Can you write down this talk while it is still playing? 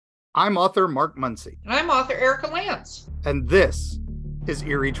I'm author Mark Muncy, I'm author Erica Lance. and this is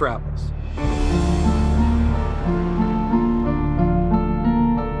Eerie Travels.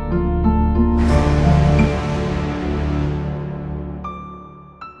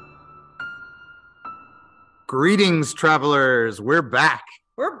 Greetings, travelers. We're back.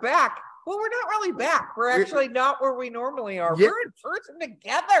 We're back. Well, we're not really back. We're actually not where we normally are. Yeah. We're in person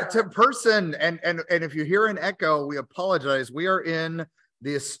together. It's in person, and if you hear an echo, we apologize. We are in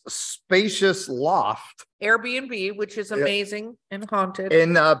this spacious loft Airbnb, which is amazing and haunted.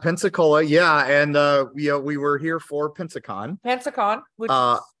 in Pensacola. Yeah, and we were here for Pensacon. Pensacon, which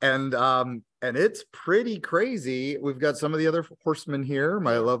and it's pretty crazy. We've got some of the other horsemen here.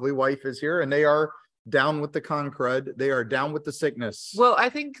 My lovely wife is here, and they are down with the con crud. They are down with the sickness. well, I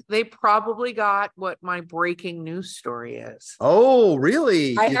think they probably got what my breaking news story is. Oh,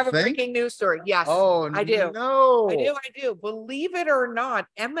 really? I You have a think? breaking news story. Yes. Oh, I do. No. I do. Believe it or not,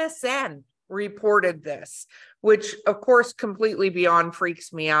 MSN reported this, which of course completely beyond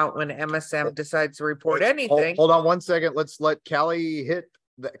freaks me out when MSN decides to report anything. Hold on one second. Let's let Callie hit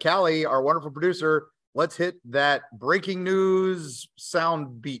Callie, our wonderful producer. Let's hit that breaking news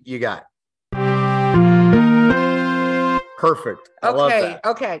sound beat you got. Perfect. I love that.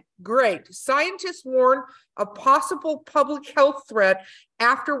 Okay, great. Scientists warn of possible public health threat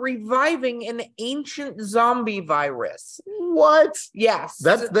after reviving an ancient zombie virus. What? Yes.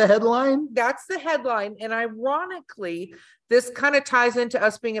 That's the headline? That's the headline. And ironically, this kind of ties into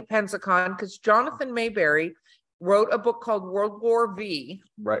us being at Pensacon because Jonathan Mayberry wrote a book called World War V.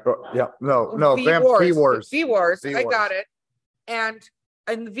 Right. Yeah. No. V Wars. V Wars. V I Wars. got it. And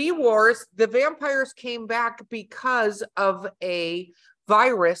in V Wars, the vampires came back because of a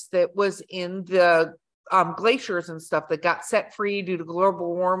virus that was in the glaciers and stuff that got set free due to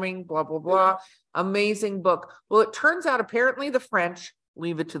global warming, blah, blah, blah. Amazing book. Well, it turns out apparently the French,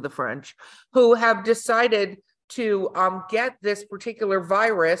 leave it to the French, who have decided to get this particular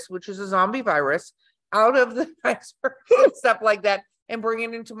virus, which is a zombie virus, out of the iceberg and stuff like that and bring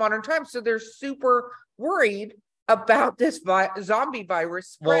it into modern times. So they're super worried about this zombie virus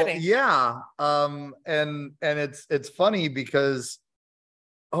spreading. Well, yeah. And it's funny because,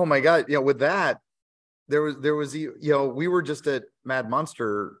 oh my God, with that, there was we were just at Mad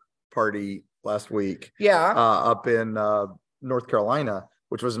Monster Party last week. Yeah. Up in North Carolina,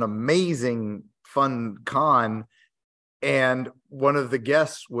 which was an amazing, fun con. And one of the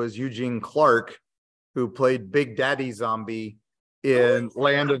guests was Eugene Clark, who played Big Daddy Zombie in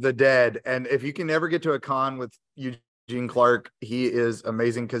Land of the Dead. And if you can ever get to a con with Eugene Clark, he is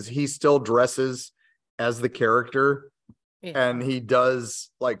amazing because he still dresses as the character. Yeah. And he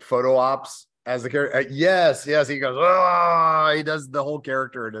does like photo ops as the character. Yes. He goes, he does the whole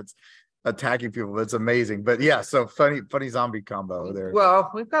character and it's attacking people. It's amazing. But yeah, so funny zombie combo there.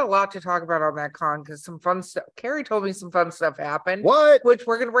 Well, we've got a lot to talk about on that con because some fun stuff. Carrie told me some fun stuff happened. What? Which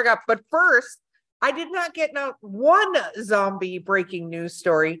we're going to bring up. But first, I did not get not one zombie breaking news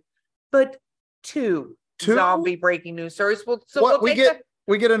story, but two zombie breaking news stories.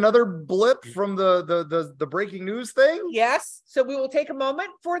 We get another blip from the breaking news thing. Yes. So we will take a moment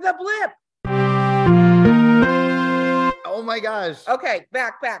for the blip. Oh my gosh. Okay,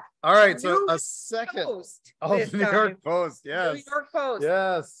 back. All right, so a second. The New York Post. Yes. New York Post.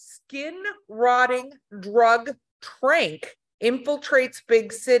 Yes. Skin rotting drug trank infiltrates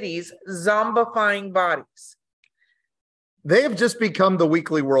big cities, zombifying bodies. They have just become the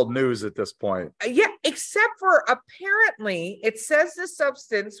weekly world news at this point. Yeah, except for apparently it says the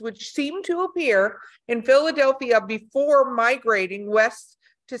substance, which seemed to appear in Philadelphia before migrating west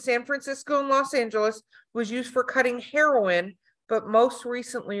to San Francisco and Los Angeles, was used for cutting heroin, but most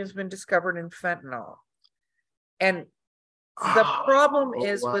recently has been discovered in fentanyl. And the problem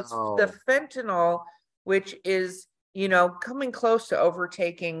is with the fentanyl, which is, coming close to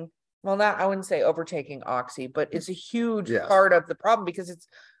overtaking, well, I wouldn't say overtaking oxy, but it's a huge part of the problem because it's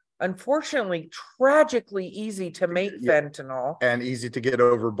unfortunately tragically easy to make fentanyl. And easy to get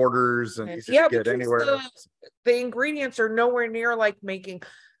over borders and easy to get anywhere. The ingredients are nowhere near like making,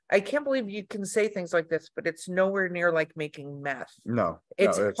 I can't believe you can say things like this, but it's nowhere near like making meth. No.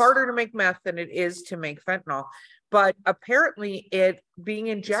 It's harder to make meth than it is to make fentanyl. But apparently it being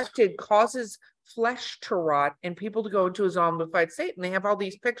injected causes flesh to rot and people to go into a zombified state. And they have all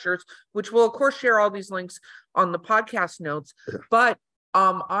these pictures, which we'll of course share all these links on the podcast notes. But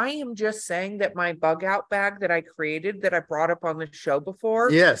I am just saying that my bug out bag that I created, that I brought up on the show before,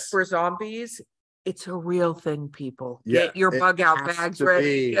 for zombies, it's a real thing, people. Get your bug out bags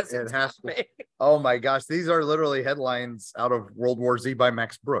ready. It has to be. Oh my gosh, these are literally headlines out of World War Z by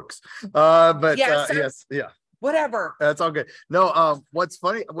Max Brooks. But yes, whatever. That's all good. No, what's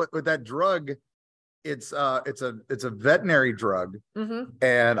funny with that drug, it's a veterinary drug,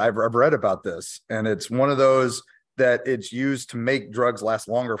 and I've read about this, and it's one of those that it's used to make drugs last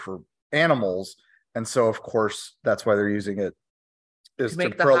longer for animals, and so of course that's why they're using it, is To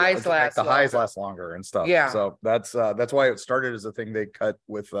make the highs last longer and stuff. Yeah. So that's why it started as a thing they cut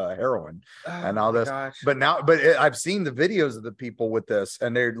with heroin, and now this. Gosh. But I've seen the videos of the people with this,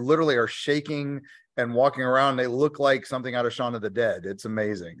 and they literally are shaking and walking around. They look like something out of Shaun of the Dead. It's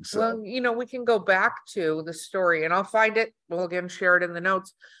amazing. So. Well, we can go back to the story, and I'll find it. We'll again share it in the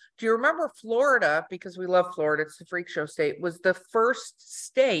notes. Do you remember Florida? Because we love Florida. It's the freak show state. Was the first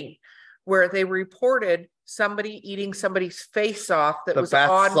state where they reported somebody eating somebody's face off that was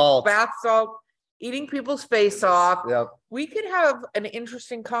on bath salt, eating people's face off. Yep. We could have an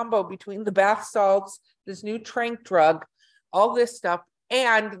interesting combo between the bath salts, this new trank drug, all this stuff,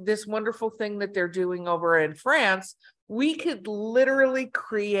 and this wonderful thing that they're doing over in France. We could literally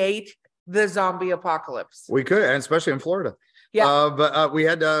create the zombie apocalypse. We could, and especially in Florida. Yeah. But we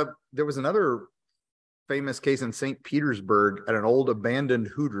had there was another famous case in St. Petersburg at an old abandoned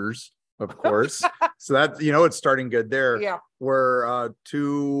Hooters, of course. So that, it's starting good there. Yeah. Where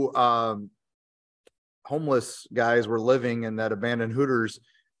two homeless guys were living in that abandoned Hooters,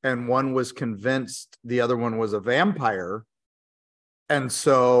 and one was convinced the other one was a vampire, and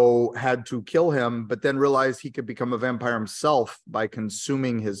so had to kill him, but then realized he could become a vampire himself by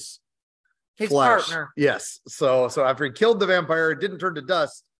consuming his flesh. Partner. Yes. So after he killed the vampire, it didn't turn to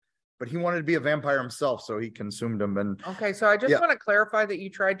dust, but he wanted to be a vampire himself, so he consumed him. And okay, so I just want to clarify that you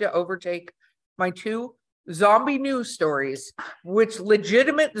tried to overtake my two zombie news stories, which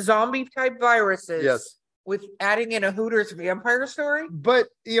legitimate zombie type viruses. Yes. With adding in a Hooters vampire story. But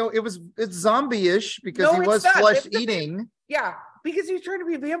it's zombie-ish because he was flesh eating. Yeah, because he's trying to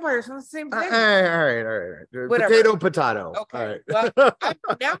be vampires. It's the same thing. All right. Whatever. Potato. Okay. All right. Well,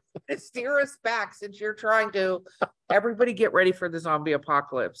 I'm now going to steer us back, since you're trying to. Everybody get ready for the zombie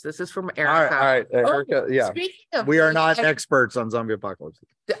apocalypse. This is from Erica. All right. Erica, yeah. Speaking of, we are not experts on zombie apocalypse.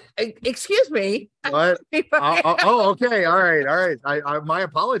 Excuse me. What? Okay. All right. I my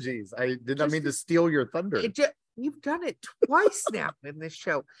apologies. I did not mean to steal your thunder. You've done it twice now in this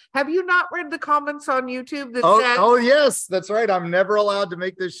show. Have you not read the comments on YouTube that says? Oh yes, that's right. I'm never allowed to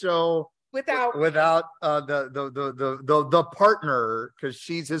make this show without the partner, because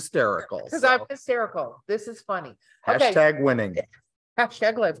she's hysterical. Because I'm hysterical. This is funny. Hashtag winning.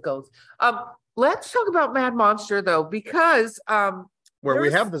 Hashtag life goals. Let's talk about Mad Monster though, because where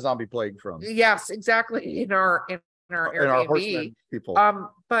we have the zombie plague from. Yes, exactly. In our Airbnb. Horseman people.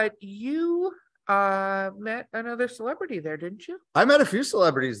 But you met another celebrity there, didn't you? I met a few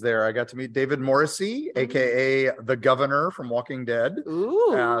celebrities there. I got to meet David Morrissey, aka the governor from Walking Dead.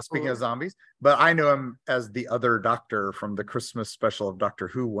 Ooh. Speaking of zombies, but I knew him as the other doctor from the Christmas special of Doctor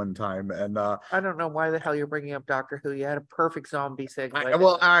Who one time. And I don't know why the hell you're bringing up Doctor Who. You had a perfect zombie segment.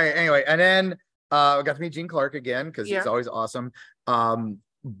 Well, all right. Anyway, and then I got to meet Gene Clark again, because he's always awesome.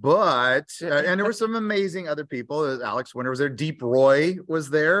 But and there were some amazing other people. Alex Winter was there. Deep Roy was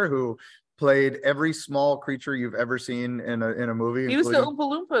there, who played every small creature you've ever seen in a movie. He was the Oompa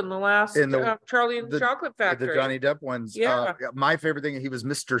Loompa in the last Charlie and the Chocolate Factory. The Johnny Depp ones. Yeah. My favorite thing, he was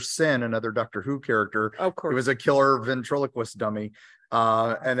Mr. Sin, another Doctor Who character. Of course. He was a killer ventriloquist dummy.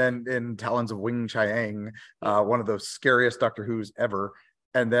 And then in Talons of Wing Chiang, one of the scariest Doctor Who's ever.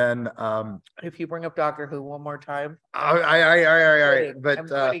 And then if you bring up Doctor Who one more time, all right. But I'm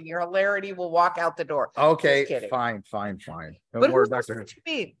kidding. Your hilarity will walk out the door. Okay, fine. No but more who Doctor else did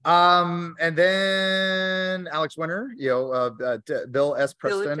you meet? And then Alex Winter, Bill S.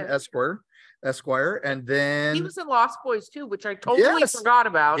 Preston Esquire, and then he was in Lost Boys too, which I totally forgot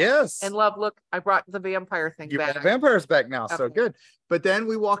about. Yes, and look, I brought the vampire thing back. Brought the vampires back now, so good. But then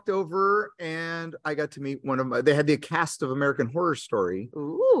we walked over, and I got to meet they had the cast of American Horror Story.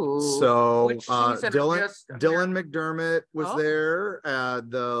 Ooh. So Dylan McDermott was there. I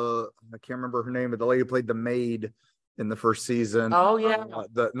can't remember her name, but the lady who played the maid in the first season. Oh yeah.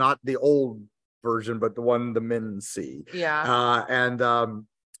 Not the old version, but the one the men see. Yeah.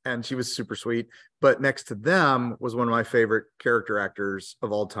 And she was super sweet. But next to them was one of my favorite character actors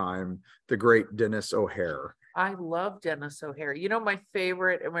of all time, the great Dennis O'Hare. I love Dennis O'Hare. My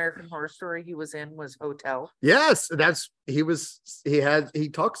favorite American Horror Story he was in was Hotel. Yes, he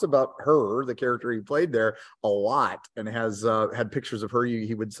talks about her, the character he played there, a lot, and has had pictures of her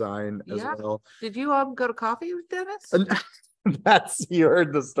he would sign as well. Did you go to coffee with Dennis? You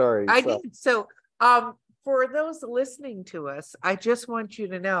heard the story. I did. So for those listening to us, I just want you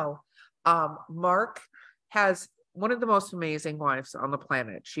to know, Mark has one of the most amazing wives on the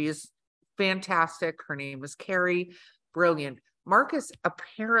planet. She's fantastic. Her name is Carrie. Brilliant. Mark is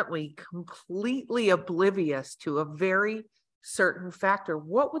apparently completely oblivious to a very certain factor.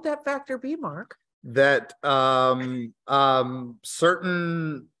 What would that factor be, Mark? That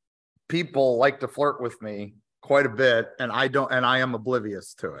certain people like to flirt with me quite a bit, and I am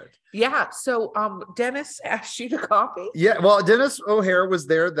oblivious to it. Yeah. So Dennis asked you to copy. Yeah, well, Dennis O'Hare was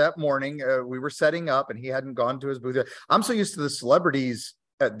there that morning. We were setting up and he hadn't gone to his booth yet. I'm so used to the celebrities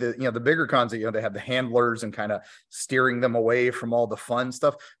at the bigger cons that they have the handlers and kind of steering them away from all the fun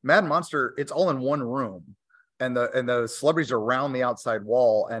stuff. Mad Monster, it's all in one room. And the celebrities are around the outside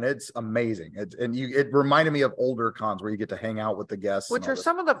wall, and it's amazing. It reminded me of older cons where you get to hang out with the guests, which are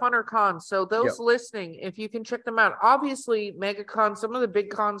some of the funner cons. So those listening, if you can check them out, obviously MegaCon, some of the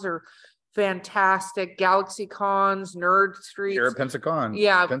big cons are fantastic. Galaxy Cons, Nerd Streets. Here at Pensacon.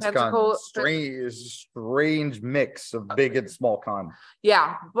 Yeah, Pensacon. Strange mix of big and small con.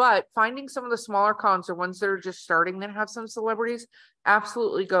 Yeah, but finding some of the smaller cons or ones that are just starting that have some celebrities,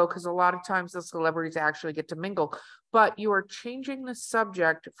 absolutely go, because a lot of times the celebrities actually get to mingle. But you are changing the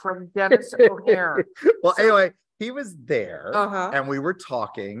subject from Dennis O'Hare. Well, anyway, he was there and we were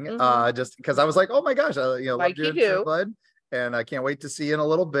talking just because I was like, oh my gosh, like you do. Bud. And I can't wait to see you in a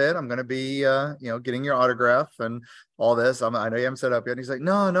little bit. I'm going to be, getting your autograph and all this. I know you haven't set up yet. And he's like,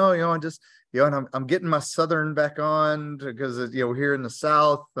 no, I'm just, and I'm getting my Southern back on because, we're here in the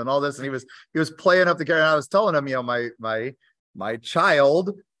South and all this. And he was playing up the character. And I was telling him, my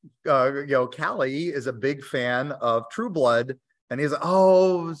child, Callie is a big fan of True Blood. And he's like,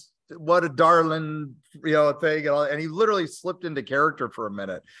 oh, what a darling, thing. And he literally slipped into character for a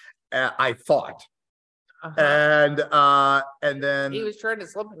minute. I thought. And then he was trying to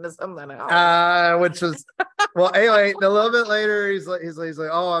slip into something else. Which was well, anyway, a little bit later he's like,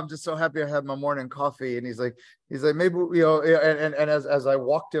 oh, I'm just so happy I had my morning coffee. And he's like maybe and as I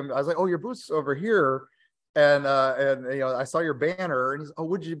walked him, I was like, oh, your booth's over here. And I saw your banner, and he's, oh,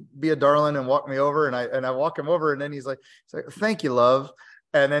 would you be a darling and walk me over? And I walk him over, and then he's like, thank you, love.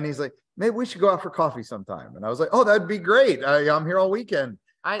 And then he's like, maybe we should go out for coffee sometime. And I was like, oh, that'd be great. I'm here all weekend.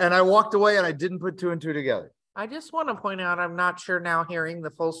 And I walked away, and I didn't put two and two together. I just want to point out, I'm not sure now, hearing the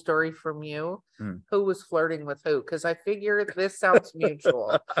full story from you, who was flirting with who, because I figure this sounds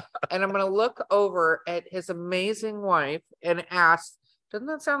mutual. And I'm going to look over at his amazing wife and ask, doesn't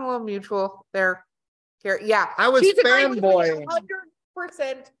that sound a little mutual there? Yeah, I was fanboying.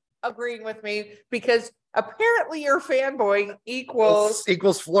 100% agreeing with me, because apparently your fanboying equals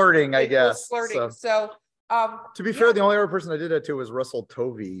flirting, I guess. Flirting. So to be fair, the only other person I did that to was Russell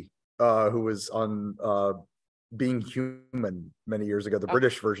Tovey, who was on Being Human many years ago, the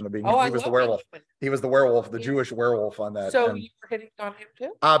British version of Being Human. He was the werewolf. He was the werewolf, the Jewish werewolf on that. So you were hitting on him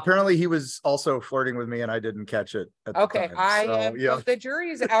too? Apparently he was also flirting with me, and I didn't catch it at the time. The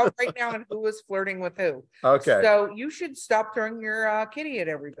jury is out right now on who was flirting with who. Okay. So you should stop throwing your kitty at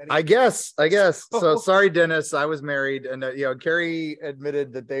everybody. I guess. So sorry, Dennis. I was married, and Carrie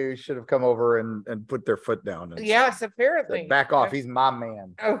admitted that they should have come over and put their foot down. Yes, apparently. Back off. He's my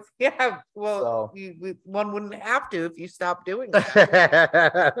man. Oh yeah. Well, one wouldn't have to if you stopped doing that.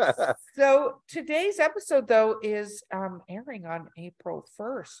 So today's episode, though, is airing on April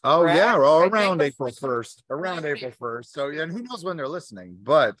 1st. Oh, correct? Yeah, well, around April 1st. Around April 1st. So, and who knows when they're listening,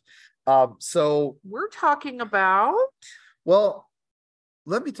 but so we're talking about. Well,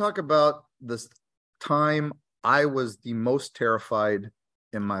 let me talk about this time I was the most terrified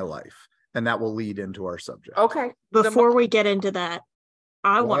in my life, and that will lead into our subject. Okay. Before we get into that,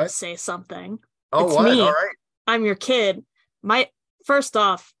 I want to say something. Oh, it's what? Me. All right. I'm your kid. First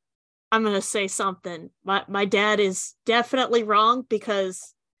off, I'm going to say something. My dad is definitely wrong,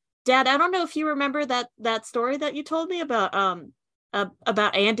 because Dad, I don't know if you remember that story that you told me about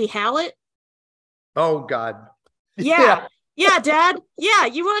Andy Hallett. Oh God. Yeah. Yeah, Dad. Yeah.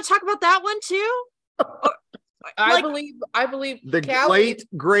 You want to talk about that one too? I believe the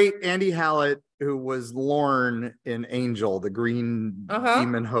great Andy Hallett, who was Lorne in Angel, the green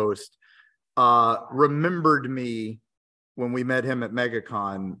demon host, remembered me when we met him at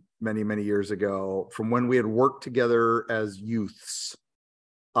MegaCon many years ago, from when we had worked together as youths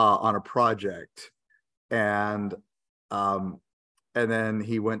on a project. And then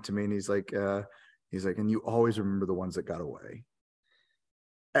he went to me and he's like, and you always remember the ones that got away.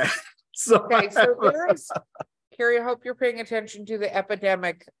 So there is, Carrie, I hope you're paying attention to the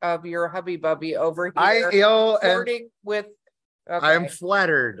epidemic of your hubby bubby over here. Flirting with. Okay. I'm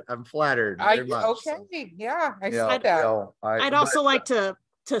flattered. Very much, okay. So. Yeah, I see that. I'd also like to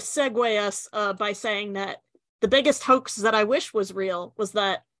segue us by saying that the biggest hoax that I wish was real was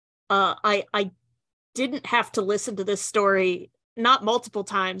that I didn't have to listen to this story not multiple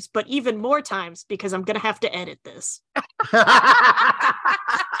times, but even more times because I'm going to have to edit this.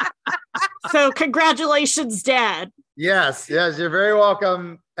 So congratulations, Dad. Yes, you're very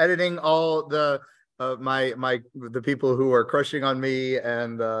welcome. Editing all the the people who are crushing on me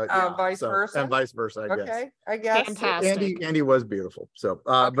and vice versa. And vice versa, I guess. Okay, I guess. Fantastic. Andy was beautiful. So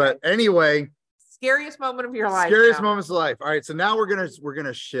Okay. but anyway, Scariest moment of your life. scariest moments of life. All right, so now we're gonna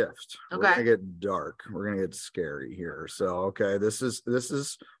shift. We're Okay. gonna get dark. We're gonna get scary here. So okay, this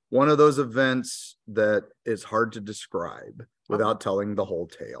is one of those events that is hard to describe without telling the whole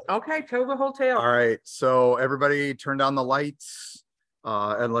tale. Okay, tell the whole tale. All right, so everybody turn down the lights,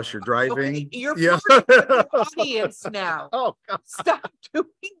 unless you're driving. Okay, you're yeah. the audience now. Oh, God. Stop doing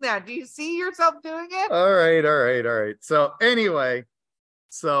that. Do you see yourself doing it? All right. So anyway,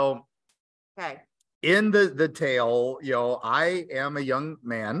 so Okay. in the tale, I am a young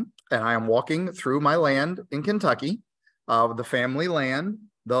man and I am walking through my land in Kentucky, the family land,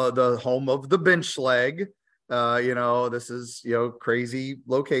 the home of the bench leg. This is, crazy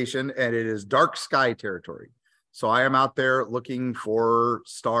location, and it is dark sky territory. So I am out there looking for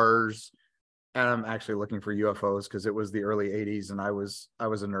stars, and I'm actually looking for UFOs because it was the early 80s and I was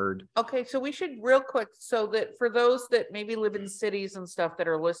a nerd. Okay, so we should real quick, so that for those that maybe live in cities and stuff that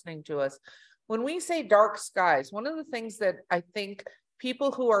are listening to us, when we say dark skies, one of the things that I think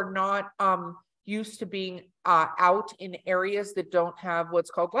people who are not used to being out in areas that don't have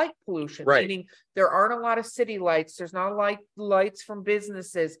what's called light pollution, right, meaning there aren't a lot of city lights, there's not a lot of lights from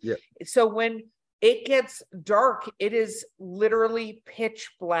businesses. Yeah. So when it gets dark, it is literally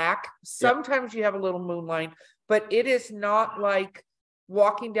pitch black. Sometimes you have a little moonlight, but it is not like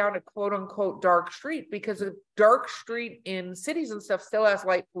walking down a quote unquote dark street, because a dark street in cities and stuff still has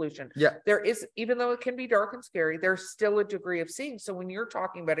light pollution. Yeah. There is, even though it can be dark and scary, there's still a degree of seeing. So when you're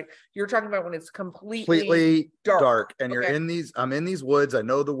talking about it, you're talking about when it's completely dark. And you're I'm in these woods. I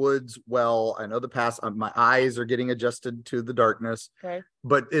know the woods well. I know the past. My eyes are getting adjusted to the darkness. Okay.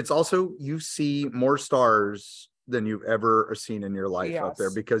 But it's also, you see more stars than you've ever seen in your life out there,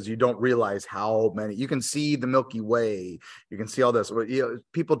 because you don't realize how many. You can see the Milky Way, you can see all this.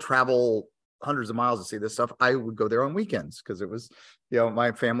 People travel hundreds of miles to see this stuff. I would go there on weekends because it was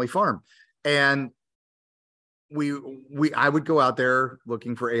my family farm, and I would go out there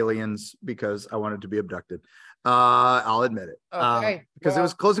looking for aliens because I wanted to be abducted. I'll admit it. Okay. Because it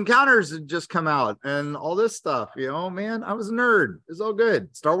was Close Encounters had just come out and all this stuff. Man, I was a nerd. It's all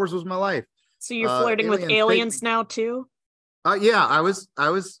good. Star Wars was my life. So you're flirting with aliens now too? Yeah, I was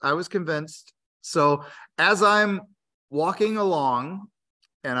convinced. So as I'm walking along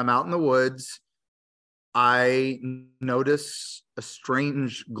and I'm out in the woods, I notice a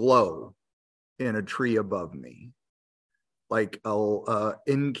strange glow in a tree above me, like a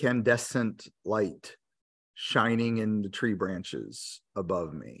incandescent light shining in the tree branches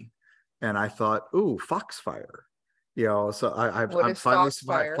above me. And I thought, ooh, foxfire. So I'm finally,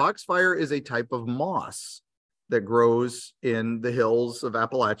 foxfire is a type of moss that grows in the hills of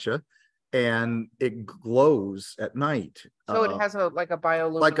Appalachia, and it glows at night. So it has a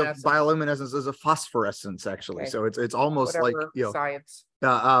bioluminescence. Like a bioluminescence, is a phosphorescence actually. Okay. So it's almost whatever, like science.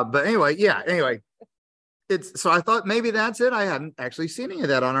 But anyway, so I thought maybe that's it. I hadn't actually seen any of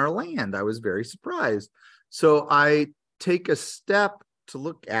that on our land. I was very surprised. So I take a step to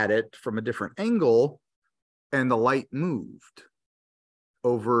look at it from a different angle, and the light moved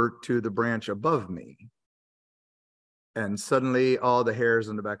over to the branch above me. And suddenly all the hairs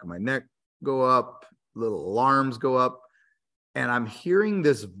on the back of my neck go up, little alarms go up, and I'm hearing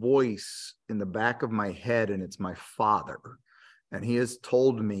this voice in the back of my head, and it's my father. And he has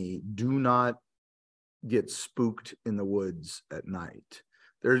told me, do not get spooked in the woods at night.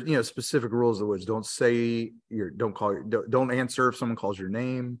 There's specific rules of the woods. Don't answer if someone calls your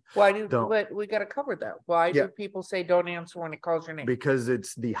name. But we got to cover that. Why do people say don't answer when it calls your name? Because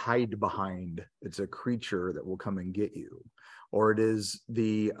it's the hide behind. It's a creature that will come and get you. Or it is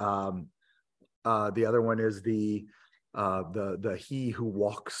the other one is the he who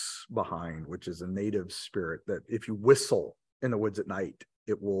walks behind, which is a native spirit that if you whistle in the woods at night,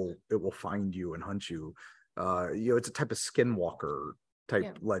 it will find you and hunt you. It's a type of skinwalker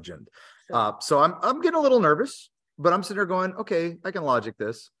type legend. Sure. So I'm getting a little nervous, but I'm sitting there going, okay, I can logic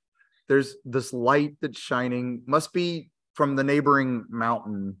this. There's this light that's shining, must be from the neighboring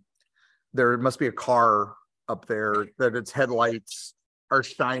mountain. There must be a car up there that its headlights are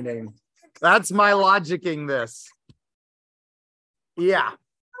shining. That's my logicking this. Yeah.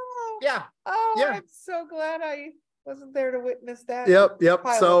 I'm so glad I wasn't there to witness that. Yep.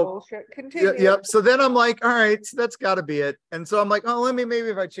 So continue. Yep. So then I'm like, all right, so that's got to be it. And so I'm like, maybe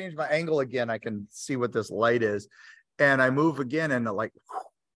if I change my angle again, I can see what this light is. And I move again, and it like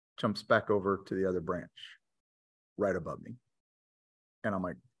jumps back over to the other branch right above me. And I'm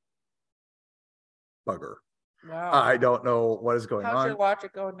like, bugger. Wow. I don't know what is going on. How's your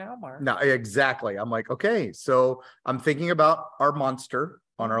logic going now, Mark? No, exactly. I'm like, okay, so I'm thinking about our monster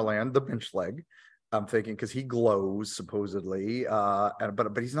on our land, the bench leg. I'm thinking because he glows supposedly,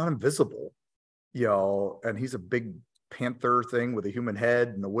 but he's not invisible, and he's a big panther thing with a human head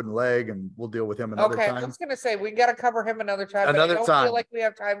and a wooden leg, and we'll deal with him another time. I was gonna say we got to cover him another time. Another but I don't time. feel like we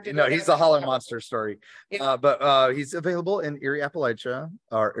have time to. No, he's a holler monster. monster story. But he's available in Erie, Appalachia,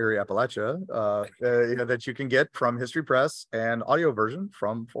 that you can get from History Press, and audio version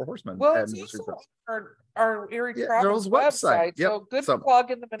from Four Horsemen. Well, and it's also our Erie Yeah, Travels website. Yep. So good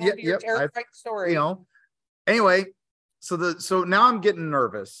plug in the middle of your terrifying story. Anyway, so now I'm getting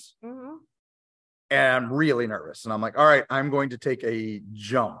nervous. Mhm. And I'm really nervous. And I'm like, all right, I'm going to take a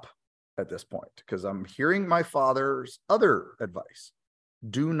jump at this point because I'm hearing my father's other advice.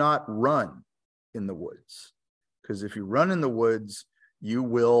 Do not run in the woods. Because if you run in the woods, you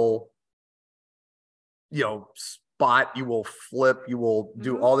will, spot, you will flip, you will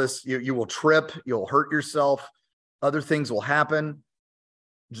do all this, you will trip, you'll hurt yourself. Other things will happen.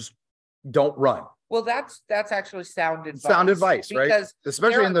 Just don't run. Well, that's actually sound advice. Sound advice, right? Because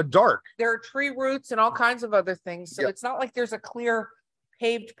especially in the dark. There are tree roots and all kinds of other things. So it's not like there's a clear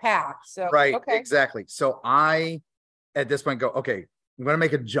paved path. So right, okay. Exactly. So I, at this point, go, okay, I'm going to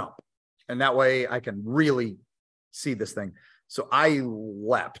make a jump. And that way I can really see this thing. So I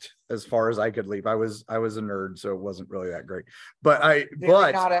leapt as far as I could leap. I was a nerd, so it wasn't really that great. But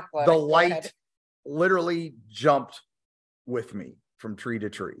the light literally jumped with me from tree to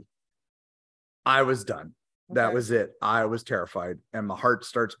tree. I was done. That was it. I was terrified, and my heart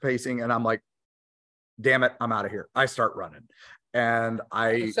starts pacing, and I'm like, damn it, I'm out of here. I start running. And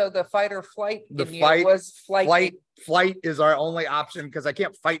so the fight or flight was flight. Flight is our only option because I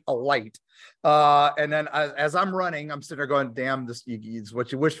can't fight a light. And then as I'm running, I'm sitting there going, damn, this is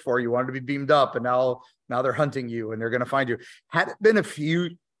what you wished for. You wanted to be beamed up, and now they're hunting you and they're going to find you. Had it been a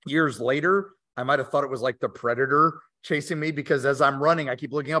few years later, I might have thought it was like the Predator chasing me, because as I'm running, I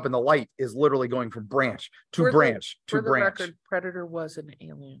keep looking up and the light is literally going from branch to branch to branch. Record, Predator was an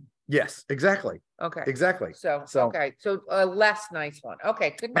alien. Yes, exactly. Okay. Exactly. So okay. So a less nice one.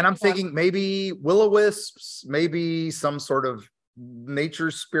 Okay. And I'm thinking maybe will-o'-wisps, maybe some sort of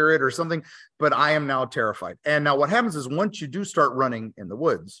nature spirit or something, but I am now terrified. And now what happens is once you do start running in the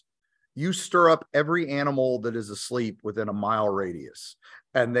woods, you stir up every animal that is asleep within a mile radius,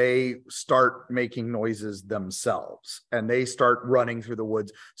 and they start making noises themselves, and they start running through the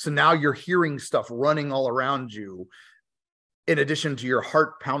woods. So now you're hearing stuff running all around you, in addition to your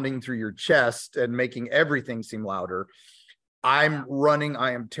heart pounding through your chest and making everything seem louder. I'm running.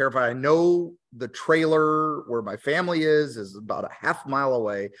 I am terrified. I know the trailer where my family is about a half mile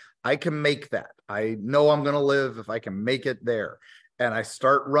away. I can make that. I know I'm going to live if I can make it there. And I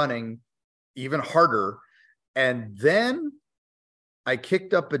start running even harder. And then I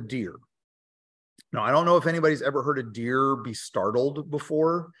kicked up a deer. Now, I don't know if anybody's ever heard a deer be startled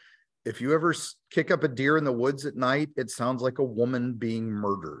before. If you ever kick up a deer in the woods at night, it sounds like a woman being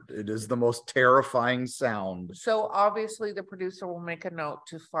murdered. It is the most terrifying sound. So obviously the producer will make a note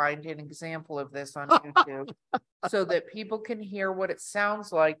to find an example of this on YouTube so that people can hear what it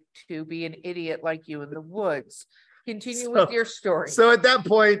sounds like to be an idiot like you in the woods. Continue with your story. So at that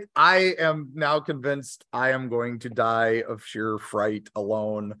point, I am now convinced I am going to die of sheer fright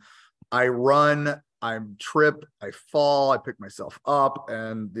alone. I run. I trip, I fall, I pick myself up,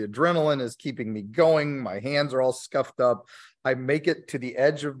 and the adrenaline is keeping me going. My hands are all scuffed up. I make it to the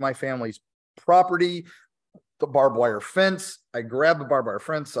edge of my family's property, the barbed wire fence. I grab the barbed wire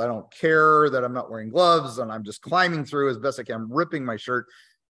fence. I don't care that I'm not wearing gloves, and I'm just climbing through as best I can, ripping my shirt.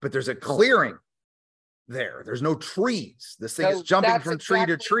 But there's a clearing there. There's no trees. This thing is jumping from tree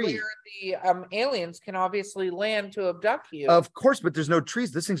to tree. Where the aliens can obviously land to abduct you. Of course, but there's no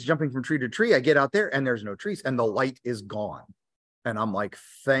trees. This thing's jumping from tree to tree. I get out there and there's no trees, and the light is gone. And I'm like,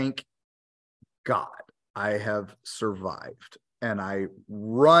 thank God I have survived. And I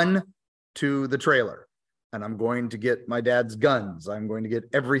run to the trailer, and I'm going to get my dad's guns. I'm going to get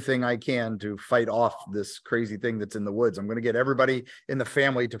everything I can to fight off this crazy thing that's in the woods. I'm going to get everybody in the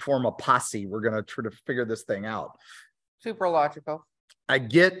family to form a posse. We're going to try to figure this thing out. Super logical. I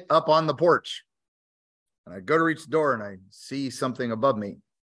get up on the porch, and I go to reach the door, and I see something above me.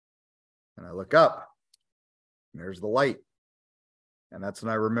 And I look up, and there's the light. And that's when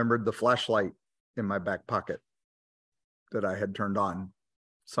I remembered the flashlight in my back pocket that I had turned on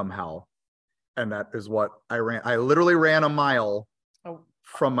somehow. And that is what I ran. I literally ran a mile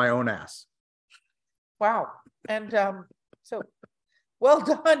from my own ass. Wow. And so well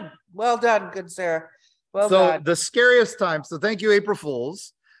done, good Sarah. Well So done. the scariest time. So thank you, April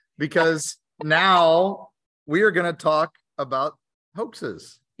Fools, because now we are going to talk about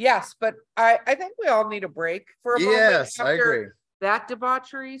hoaxes. Yes, but I think we all need a break for a moment Yes, I after agree. that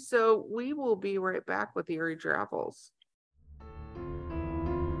debauchery. So we will be right back with Eerie Travels.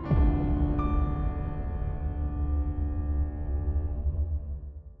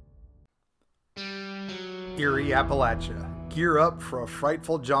 Eerie Appalachia. Gear up for a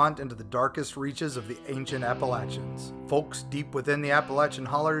frightful jaunt into the darkest reaches of the ancient Appalachians. Folks deep within the Appalachian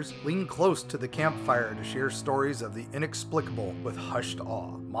hollers lean close to the campfire to share stories of the inexplicable with hushed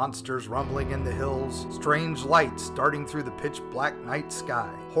awe. Monsters rumbling in the hills, strange lights darting through the pitch black night sky,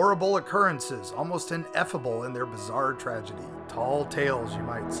 horrible occurrences almost ineffable in their bizarre tragedy. Tall tales, you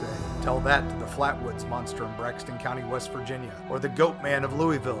might say. Tell that to the Flatwoods monster in Braxton County, West Virginia, or the Goat Man of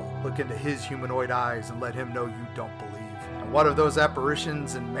Louisville. Look into his humanoid eyes and let him know you don't believe. And what of those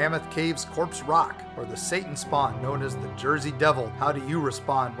apparitions in Mammoth Cave's Corpse Rock, or the Satan spawn known as the Jersey Devil? How do you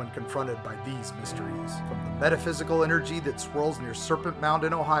respond when confronted by these mysteries? From the metaphysical energy that swirls near Serpent Mound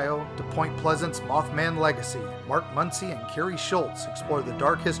in Ohio to Point Pleasant's Mothman legacy, Mark Muncy and Carrie Schultz explore the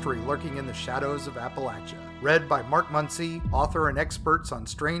dark history lurking in the shadows of Appalachia. Read by Mark Muncy, author and experts on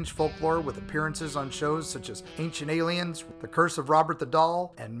strange folklore with appearances on shows such as Ancient Aliens, The Curse of Robert the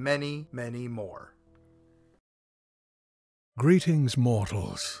Doll, and many, many more. Greetings,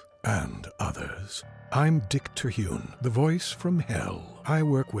 mortals and others. I'm Dick Terhune, the voice from hell. I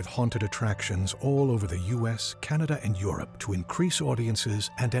work with haunted attractions all over the US, Canada, and Europe to increase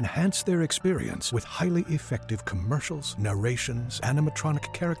audiences and enhance their experience with highly effective commercials, narrations,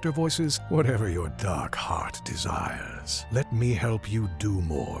 animatronic character voices, whatever your dark heart desires. Let me help you do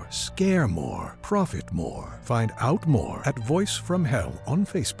more, scare more, profit more. Find out more at Voice from Hell on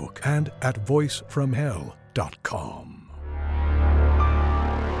Facebook and at voicefromhell.com.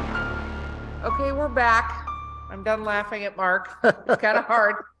 Okay, we're back. I'm done laughing at Mark. It's kind of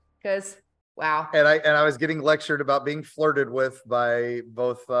hard because, wow. And I was getting lectured about being flirted with by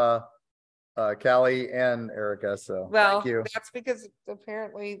both Callie and Erica. So Well, thank you. that's because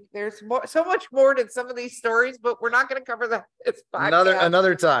apparently there's so much more to some of these stories, but we're not going to cover that. It's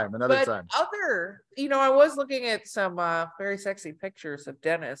Another time. I was looking at some very sexy pictures of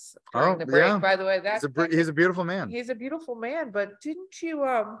Dennis during the break. Yeah. By the way, He's a beautiful man. He's a beautiful man, but didn't you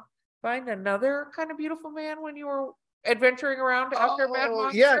find another kind of beautiful man when you were adventuring around after Mad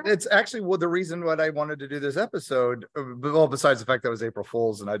Monster? Yeah, it's actually the reason what I wanted to do this episode. Well, besides the fact that it was April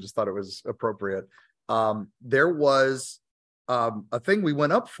Fool's, and I just thought it was appropriate. There was a thing we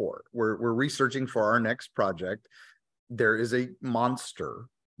went up for. We're researching for our next project. There is a monster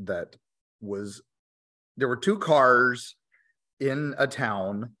that was. There were two cars in a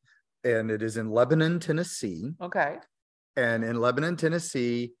town, and it is in Lebanon, Tennessee. Okay. And in Lebanon,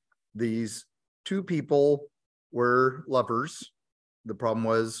 Tennessee, these two people were lovers. The problem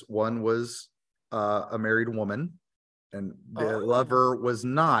was one was a married woman, and the lover was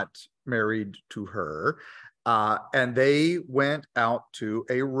not married to her. And they went out to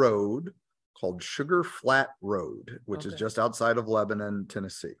a road called Sugar Flat Road, which is just outside of Lebanon,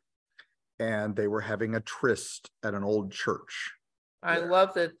 Tennessee. And they were having a tryst at an old church. I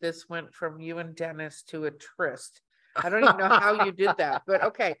love that this went from you and Dennis to a tryst. I don't even know how you did that, but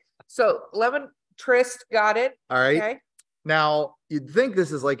okay. So tryst, got it. All right. Okay. Now, you'd think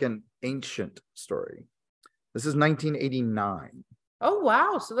this is like an ancient story. This is 1989. Oh,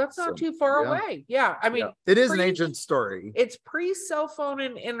 wow. So that's not too far away. Yeah. I mean, it is an ancient story. It's pre-cell phone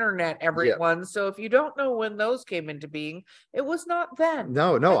and internet, everyone. Yeah. So if you don't know when those came into being, it was not then.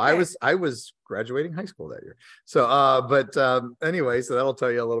 No. Okay. I was graduating high school that year. So, anyway, so that'll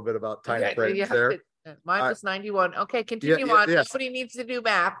tell you a little bit about time frames there. Mine was 91. Okay, continue on. Nobody needs to do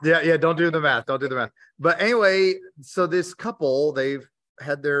math. Yeah. Don't do the math. But anyway, so this couple, they've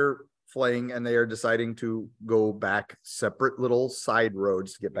had their fling and they are deciding to go back separate little side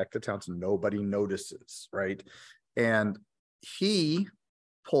roads to get back to town so nobody notices, right? And he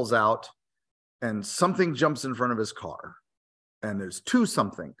pulls out and something jumps in front of his car. And there's two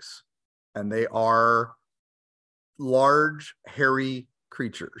somethings. And they are large, hairy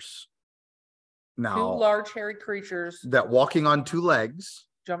creatures. Now, two large, hairy creatures that walking on two legs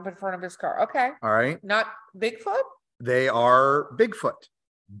jump in front of his car. Okay. All right. Not Bigfoot? They are Bigfoot.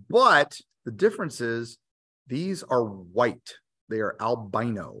 But the difference is these are white. They are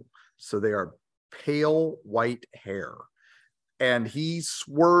albino. So they are pale white hair. And he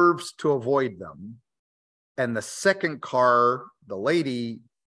swerves to avoid them. And the second car, the lady,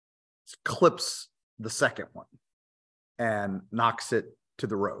 clips the second one and knocks it to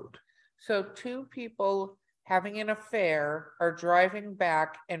the road. So two people having an affair are driving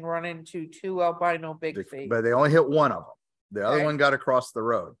back and run into two albino Bigfeet. But they only hit one of them. The other Okay. one got across the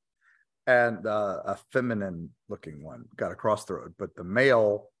road, and a feminine looking one got across the road, but the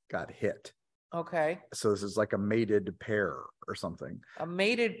male got hit. Okay. So this is like a mated pair or something. A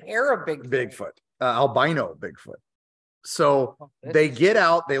mated pair of Bigfoot, albino Bigfoot. So Oh, they get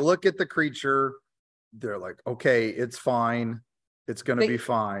out, they look at the creature. They're like, okay, it's fine. It's going to be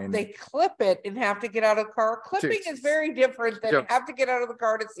fine. They clip it and have to get out of the car. Clipping is very different than have to get out of the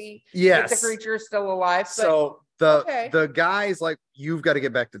car to see if the creature is still alive. But, so the guy's like, you've got to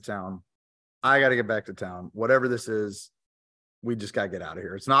get back to town. I got to get back to town. Whatever this is, we just got to get out of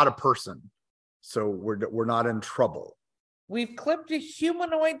here. It's not a person. So we're not in trouble. We've clipped a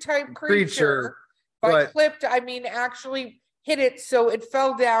humanoid type creature. By clipped, I mean actually hit it so it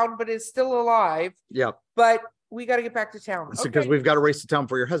fell down, but is still alive. Yep. But we got to get back to town. It's because we've got to race to town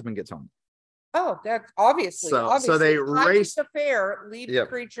before your husband gets home. Oh, that's obviously. So they race the fair, leave the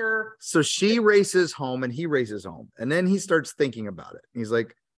creature. So she races home and he races home. And then he starts thinking about it. He's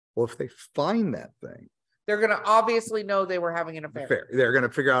like, well, if they find that thing, they're going to obviously know they were having an affair. They're going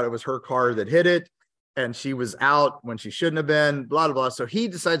to figure out it was her car that hit it. And she was out when she shouldn't have been, blah, blah, blah. So he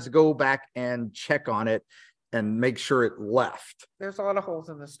decides to go back and check on it and make sure it left. There's a lot of holes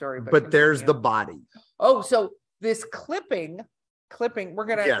in the story. But there's the body. Oh, so this clipping,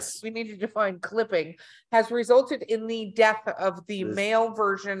 we need to define clipping, has resulted in the death of the male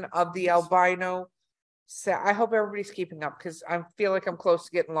version of the albino. So I hope everybody's keeping up because I feel like I'm close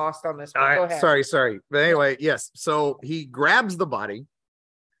to getting lost on this. Go ahead. Sorry. But anyway, yes. So he grabs the body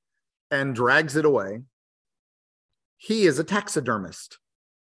and drags it away. He is a taxidermist.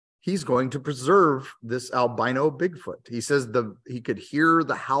 He's going to preserve this albino Bigfoot. He says he could hear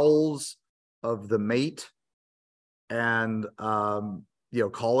the howls of the mate and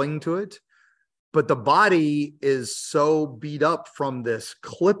calling to it, but the body is so beat up from this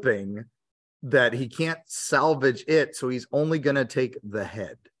clipping that he can't salvage it, so he's only going to take the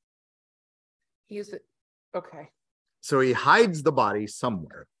head. Okay. So he hides the body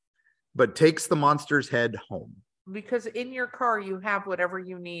somewhere, but takes the monster's head home. Because in your car, you have whatever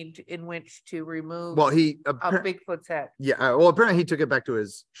you need in which to remove a Bigfoot's head. Yeah. Well, apparently he took it back to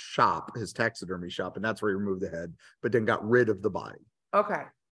his shop, his taxidermy shop, and that's where he removed the head, but then got rid of the body. Okay.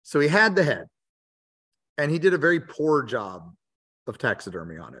 So he had the head, and he did a very poor job of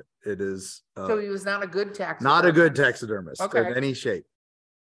taxidermy on it. It is. So he was not a good taxidermist. Not a good taxidermist in any shape.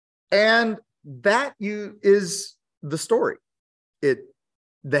 And that is the story.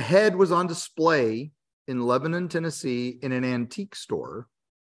 The head was on display in Lebanon, Tennessee, in an antique store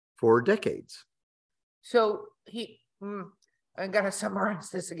for decades. So I gotta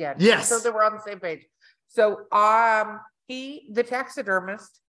summarize this again. Yes. So that we're on the same page. So the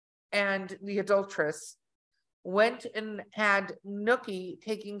taxidermist and the adulteress went and had Nookie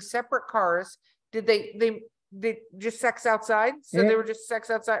taking separate cars. Did they just sex outside? So they were just sex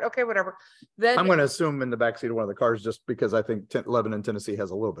outside. Okay, whatever. Then I'm going to assume in the backseat of one of the cars, just because I think Lebanon, Tennessee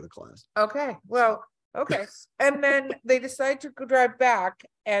has a little bit of class. Okay. Well, okay. And then they decide to drive back,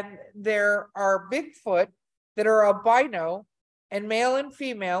 and there are Bigfoot that are albino and male and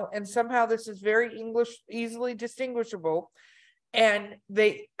female, and somehow this is very easily distinguishable. And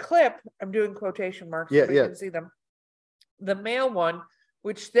they clip, I'm doing quotation marks so you can see them, the male one,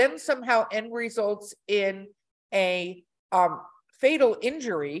 which then somehow end results in a fatal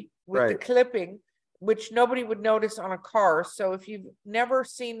injury with the clipping, which nobody would notice on a car. So if you've never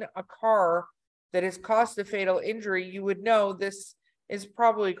seen a car that has caused a fatal injury, you would know this is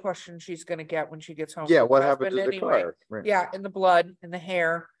probably a question she's going to get when she gets home. Yeah, what happened to the car? Right. Yeah, in the blood, in the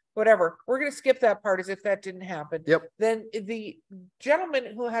hair, whatever. We're going to skip that part as if that didn't happen. Yep. Then the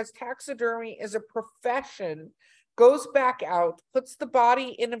gentleman who has taxidermy as a profession goes back out, puts the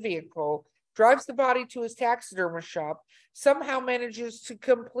body in a vehicle, drives the body to his taxidermist shop, somehow manages to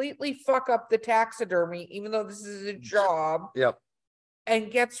completely fuck up the taxidermy, even though this is a job. Yep.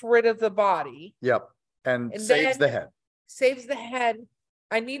 And gets rid of the body. Yep. And saves the head. Saves the head.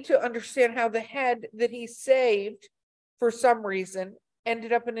 I need to understand how the head that he saved for some reason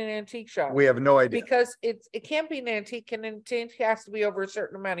ended up in an antique shop. We have no idea. Because it can't be an antique, and an antique has to be over a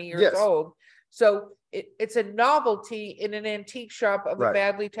certain amount of years old. So it's a novelty in an antique shop of a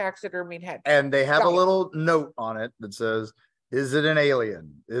badly taxidermied head. And they have a little note on it that says, is it an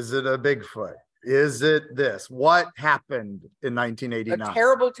alien? Is it a Bigfoot? Is it this? What happened in 1989? A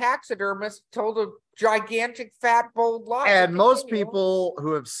terrible taxidermist told a gigantic, fat, bold lie. And most people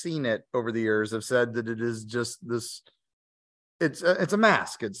who have seen it over the years have said that it is just this It's a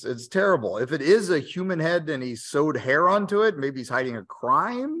mask. It's terrible. If it is a human head and he sewed hair onto it, maybe he's hiding a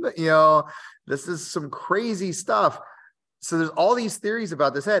crime. This is some crazy stuff. So there's all these theories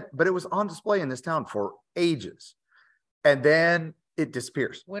about this head, but it was on display in this town for ages. And then it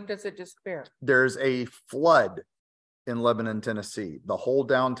disappears. When does it disappear? There's a flood in Lebanon, Tennessee. The whole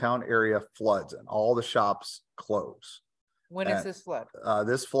downtown area floods and all the shops close. When is this flood?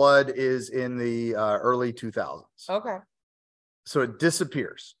 This flood is in the early 2000s. Okay. So it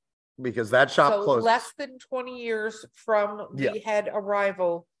disappears because that shop closes. Less than 20 years from the head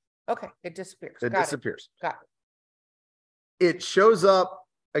arrival. Okay, it disappears. It disappears. Got it. It shows up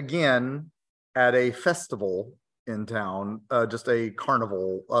again at a festival in town, just a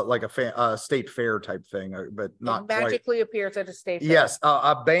carnival, like a state fair type thing, but not it magically appears at a state fair. Yes,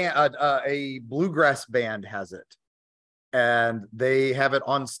 a band, a bluegrass band has it, and they have it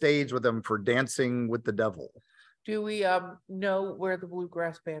on stage with them for Dancing with the Devil. Do we know where the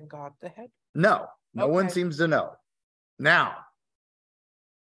bluegrass band got the head? No one seems to know. Now,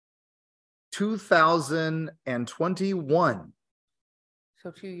 2021.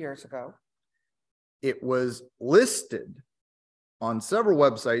 So 2 years ago. It was listed on several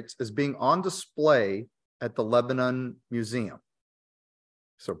websites as being on display at the Lebanon Museum.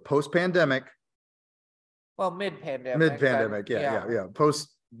 So post-pandemic. Well, mid-pandemic. Mid-pandemic, yeah. Post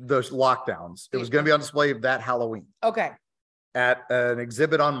those lockdowns. It was going to be on display that Halloween. Okay. At an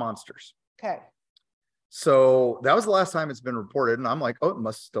exhibit on monsters. Okay. So that was the last time it's been reported. And I'm like, oh, it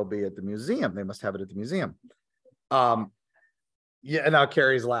must still be at the museum. They must have it at the museum. Yeah, and now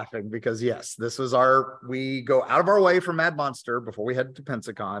Carrie's laughing because yes, we go out of our way for Mad Monster before we head to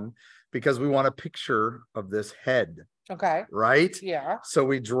Pensacon because we want a picture of this head. Okay. Right? Yeah. So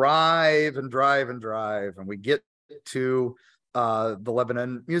we drive and we get to the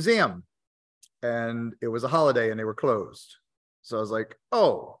Lebanon Museum, and it was a holiday and they were closed. So I was like,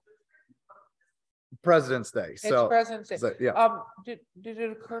 oh, President's Day. It's President's Day. So, yeah. Did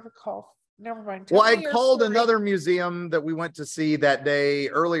it occur to call? Never mind. Well, I called another museum that we went to see that day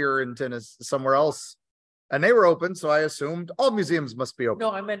earlier in Tennessee, somewhere else, and they were open. So I assumed all museums must be open.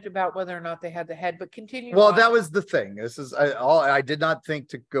 No, I meant about whether or not they had the head, but continue. Well, that was the thing. I did not think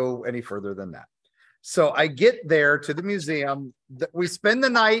to go any further than that. So I get there to the museum. We spend the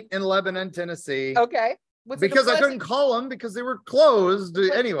night in Lebanon, Tennessee. Okay. Because I couldn't call them because they were closed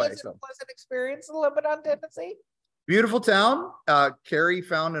anyway. Was it a pleasant experience in Lebanon, Tennessee? Beautiful town. Carrie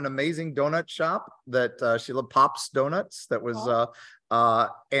found an amazing donut shop that she loved, Pop's Donuts. That was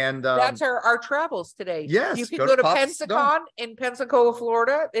and that's our travels today. Yes, you can go to Pensacon in Pensacola,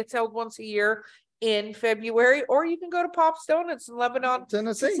 Florida. It's held once a year in February, or you can go to Pop's Donuts in Lebanon,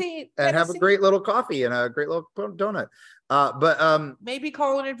 Tennessee, and have a great little coffee and a great little donut. But maybe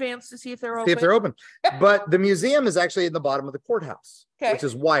call in advance to see if they're open. But the museum is actually in the bottom of the courthouse, which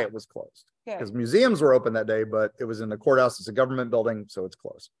is why it was closed. Because museums were open that day, but it was in the courthouse. It's a government building, so it's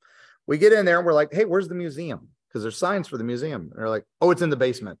closed. We get in there and we're like, hey, where's the museum? Because there's signs for the museum. And they're like, oh, it's in the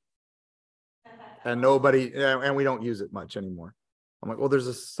basement. And and we don't use it much anymore. I'm like, well, there's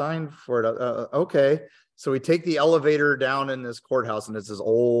a sign for it. Okay. So we take the elevator down in this courthouse, and it's this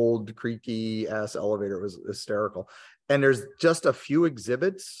old creaky ass elevator. It was hysterical. And there's just a few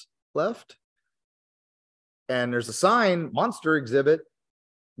exhibits left. And there's a sign, monster exhibit,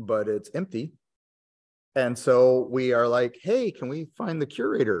 but it's empty. And so we are like, hey, can we find the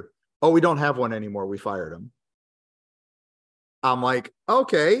curator? Oh, we don't have one anymore. We fired him. I'm like,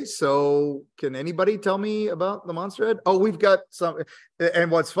 okay, so can anybody tell me about the monster head? Oh, we've got some.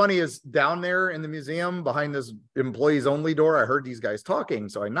 And what's funny is down there in the museum behind this employees only door, I heard these guys talking.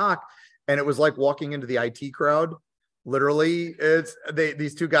 So I knock, and it was like walking into the IT crowd. Literally,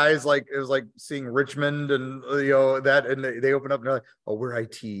 these two guys, like it was like seeing Richmond and that, and they open up and they're like, oh, we're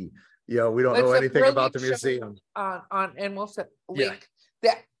IT. Yeah, we don't know anything about the museum. And we'll set link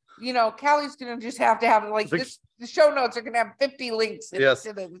that. Callie's gonna just have to have like this. The show notes are gonna have 50 links this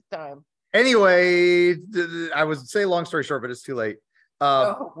time. Anyway, I would say long story short, but it's too late.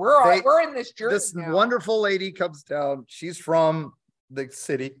 We're in this journey. This wonderful lady comes down. She's from the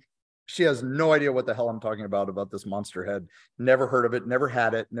city. She has no idea what the hell I'm talking about this monster head. Never heard of it. Never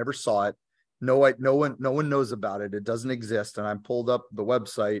had it. Never saw it. No one knows about it. It doesn't exist. And I pulled up the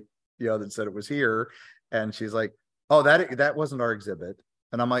website, that said it was here, and she's like, "Oh, that wasn't our exhibit."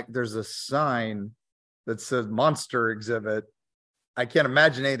 And I'm like, "There's a sign that says monster exhibit. I can't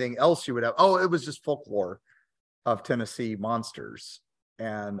imagine anything else you would have." Oh, it was just folklore of Tennessee monsters.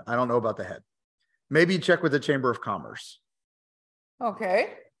 And I don't know about the head. Maybe check with the Chamber of Commerce.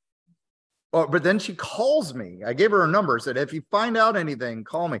 Okay. Oh, but then she calls me. I gave her a number, said, if you find out anything,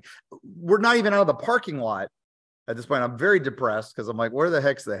 call me. We're not even out of the parking lot at this point, I'm very depressed because I'm like, where the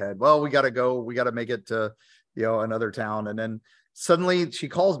heck's the head? Well, we got to go. We got to make it to, another town. And then suddenly she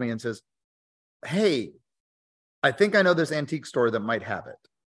calls me and says, hey, I think I know this antique store that might have it,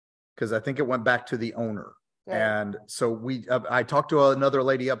 because I think it went back to the owner. Yeah. And so I talked to another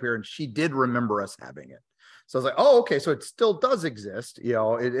lady up here and she did remember us having it. So I was like, oh, okay. So it still does exist.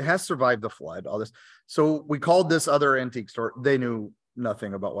 It has survived the flood, all this. So we called this other antique store. They knew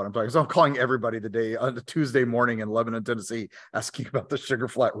nothing about what I'm talking. So I'm calling everybody on the Tuesday morning in Lebanon, Tennessee, asking about the Sugar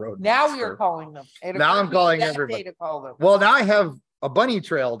Flat Road. Now you're calling them. Now I'm calling everybody. To call them. Well, now I have a bunny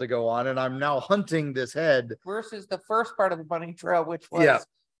trail to go on, and I'm now hunting this head. Versus the first part of the bunny trail, which was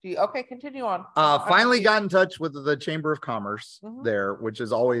okay, continue on. Finally got in touch with the Chamber of Commerce there, which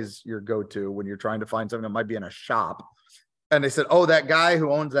is always your go-to when you're trying to find something that might be in a shop. And they said, oh, that guy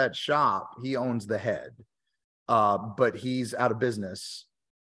who owns that shop, he owns the head. But he's out of business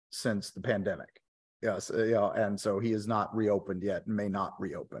since the pandemic. Yes. And so he is not reopened yet and may not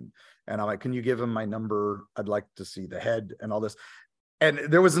reopen. And I'm like, can you give him my number? I'd like to see the head and all this. And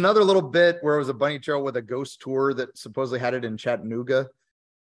there was another little bit where it was a bunny trail with a ghost tour that supposedly had it in Chattanooga.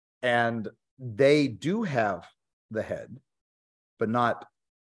 And they do have the head, but not,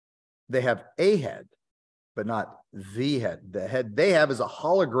 they have a head, but not the head. The head they have is a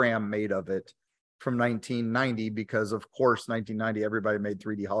hologram made of it from 1990, because of course, 1990, everybody made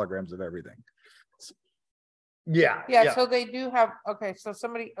 3D holograms of everything. Yeah. So they do have, okay. So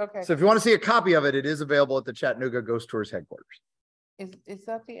if you want to see a copy of it, it is available at the Chattanooga Ghost Tours headquarters. Is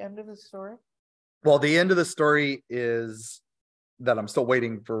that the end of the story? Well, the end of the story is that I'm still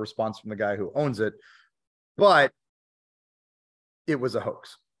waiting for a response from the guy who owns it, but it was a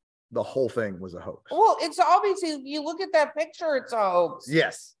hoax. The whole thing was a hoax. Well, it's obviously, you look at that picture, it's a hoax.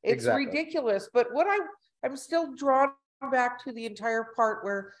 Yes, it's exactly. ridiculous. But what I'm still drawn back to the entire part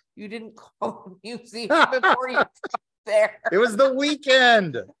where you didn't call the museum before you got there. It was the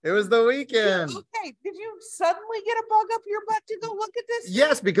weekend. Okay. Did you suddenly get a bug up your butt to go look at this?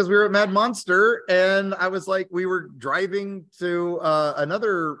 Yes, because we were at Mad Monster, and I was like, we were driving to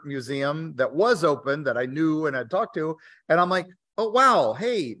another museum that was open that I knew and had talked to, and I'm like, oh, wow.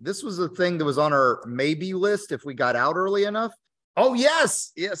 Hey, this was a thing that was on our maybe list if we got out early enough. Oh,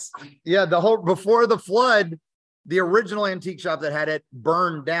 yes. Yeah, before the flood, the original antique shop that had it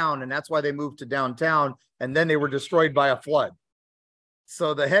burned down, and that's why they moved to downtown, and then they were destroyed by a flood.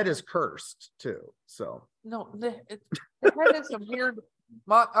 So the head is cursed too. So no, the head is a weird.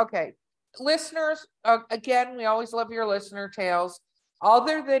 Okay, listeners, again, we always love your listener tales.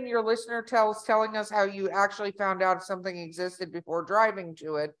 Other than your listener tales telling us how you actually found out something existed before driving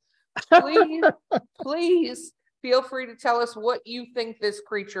to it, please feel free to tell us what you think this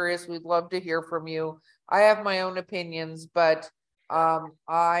creature is. We'd love to hear from you. I have my own opinions, but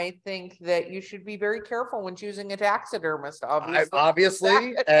I think that you should be very careful when choosing a taxidermist.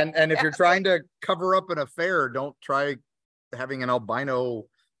 Obviously, and if you're trying to cover up an affair, don't try having an albino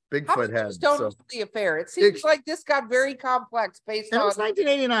Bigfoot head. Don't do the affair. It seems like this got very complex based on. It was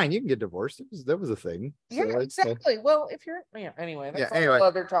 1989. You can get divorced. That was a thing. Yeah, so exactly. Well, if you're, anyway, that's a whole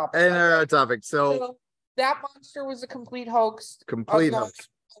other topic. Another topic. So that monster was a complete hoax. Complete hoax.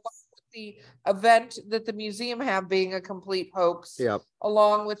 The event that the museum had being a complete hoax. Yep.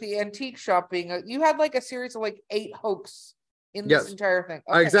 Along with the antique shop being you had like a series of like 8 hoax in this entire thing.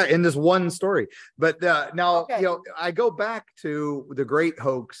 Okay. Exactly, in this one story. But now, I go back to the great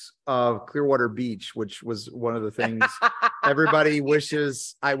hoax of Clearwater Beach, which was one of the things everybody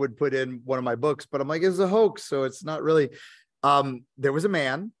wishes I would put in one of my books, but I'm like, it's a hoax, so it's not really. There was a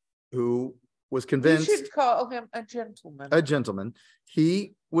man who was convinced. You should call him a gentleman. A gentleman.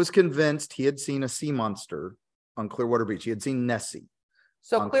 He was convinced he had seen a sea monster on Clearwater Beach. He had seen Nessie.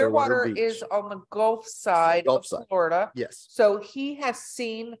 So Clearwater is on the Gulf side of Florida. Yes. So he has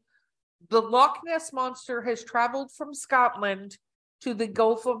seen the Loch Ness monster has traveled from Scotland to the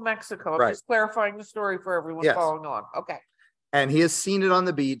Gulf of Mexico. I'm just clarifying the story for everyone following on. Okay. And he has seen it on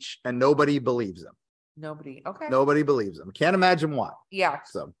the beach, and nobody believes him. Nobody. Okay. Nobody believes him. Can't imagine why. Yeah.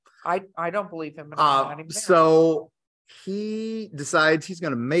 So I don't believe him. So he decides he's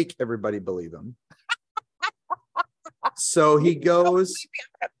going to make everybody believe him. So he goes.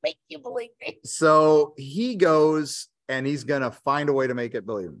 I'm gonna make you believe me. So he goes, and he's going to find a way to make it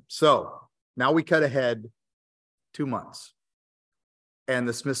believe him. So now we cut ahead 2 months, and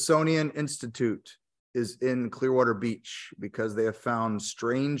the Smithsonian Institute is in Clearwater Beach because they have found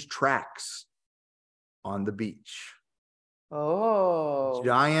strange tracks on the beach. Oh,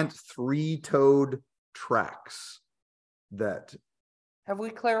 giant 3-toed tracks that. Have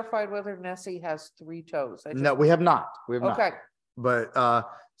we clarified whether Nessie has 3 toes? No, we have not. Not. But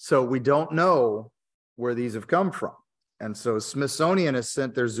so we don't know where these have come from. And so Smithsonian has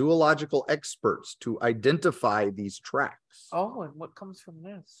sent their zoological experts to identify these tracks. Oh, and what comes from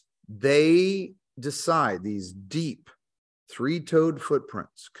this? They decide these deep three-toed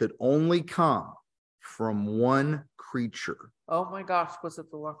footprints could only come from one creature. Oh my gosh, was it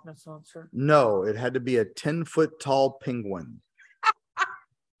the Loch Ness Monster? No, it had to be a 10-foot tall penguin.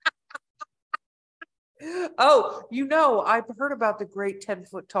 Oh, I've heard about the great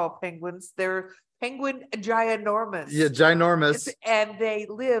 10-foot tall penguins. They're penguin ginormous. Yeah, ginormous. And they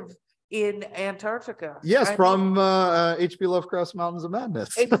live in Antarctica. Yes, from H.P. Lovecraft's Mountains of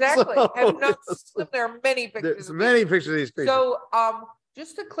Madness. Exactly. So, Have not seen, there are many pictures. There's many pictures of these creatures. So,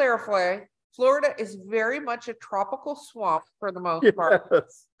 just to clarify, Florida is very much a tropical swamp for the most part.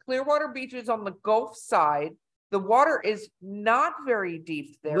 Yes. Clearwater Beach is on the Gulf side. The water is not very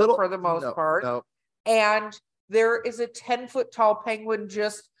deep there for the most part. No. And there is a 10-foot tall penguin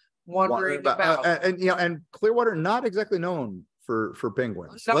just wandering about. And Clearwater, not exactly known for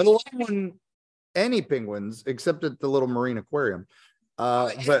penguins, No. let alone any penguins, except at the little marine aquarium.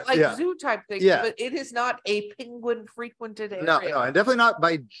 But like yeah, zoo type thing, Yeah. but it is not a penguin frequented area. no, and definitely not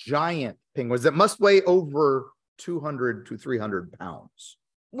by giant penguins that must weigh over 200 to 300 pounds.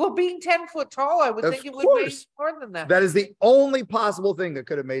 Well, being 10 foot tall, I would Of think it would weigh course. more than that. That is the only possible thing that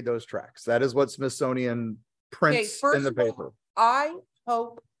could have made those tracks. That is what Smithsonian prints first in the of all, paper. I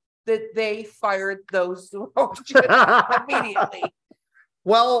hope that they fired those zoologists immediately.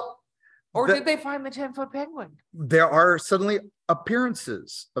 Well, Or the- did they find the 10-foot penguin? there are suddenly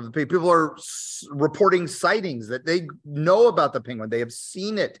appearances of the people. People are reporting sightings that they know about the penguin. They have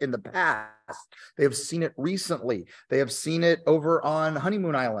seen it in the past. They have seen it recently. They have seen it over on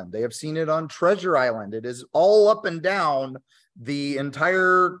Honeymoon Island. They have seen it on Treasure Island. It is all up and down the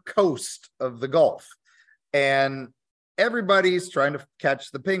entire coast of the Gulf. And everybody's trying to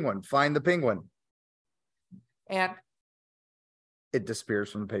catch the penguin, find the penguin. And It disappears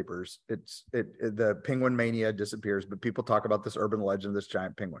from the papers. The penguin mania disappears, but people talk about this urban legend of this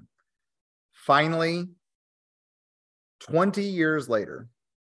giant penguin. Finally, 20 years later,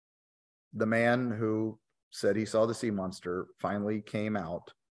 the man who said he saw the sea monster finally came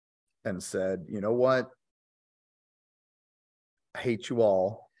out and said, you know what? I hate you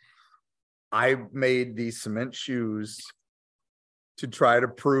all. I made these cement shoes to try to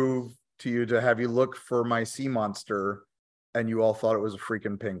prove to you, to have you look for my sea monster, and you all thought it was a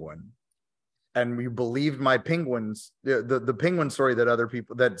freaking penguin. And we believed my penguins, the penguin story that other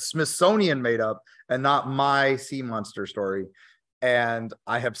people, that Smithsonian made up, and not my sea monster story. And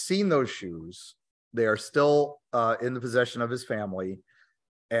I have seen those shoes. They are still in the possession of his family,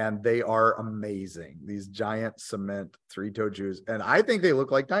 and they are amazing. These giant cement three-toed shoes. And I think they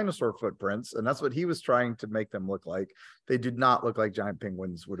look like dinosaur footprints, and that's what he was trying to make them look like. They did not look like giant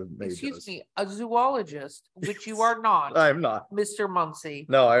penguins would have made. excuse me, a zoologist, which you are not, I'm not. Mr. Muncie.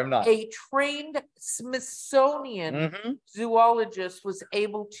 No, I'm not. A trained Smithsonian Mhm. zoologist was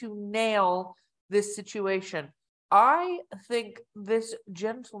able to nail this situation. I think this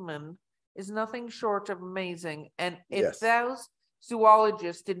gentleman is nothing short of amazing. And if Yes. those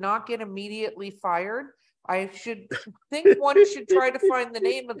zoologists did not get immediately fired, I should think one should try to find the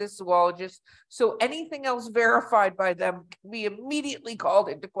name of this zoologist, so anything else verified by them can be immediately called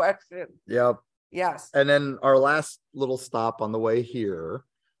into question. Yep. Yes. And then our last little stop on the way here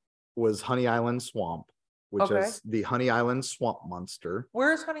was Honey Island Swamp, which Okay. is the Honey Island Swamp Monster.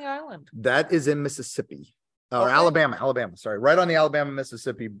 Where's Honey Island? That is in Mississippi. Or Okay. Alabama, sorry, right on the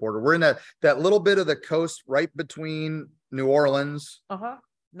Alabama-Mississippi border. We're in that little bit of the coast right between New Orleans, Uh-huh.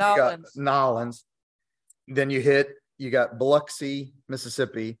 you got Nolans. Nolans. Then you got Biloxi,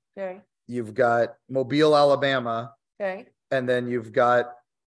 Mississippi. Okay. You've got Mobile, Alabama, Okay. and then you've got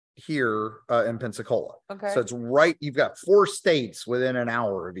here in Pensacola. Okay. So it's right, you've got 4 states within an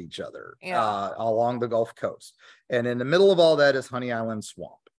hour of each other along the Gulf Coast. And in the middle of all that is Honey Island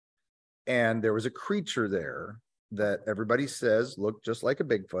Swamp. And there was a creature there that everybody says looked just like a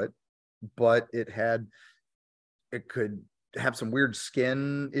Bigfoot, but it could have some weird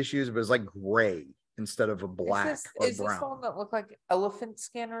skin issues, but it was like gray instead of a black or is this brown. the one that looked like elephant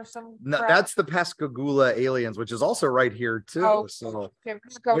skin or some No, crap? that's the Pascagoula aliens, which is also right here too. Oh, So okay,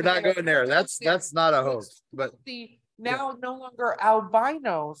 we're not going there. That's not a hoax. But the now no longer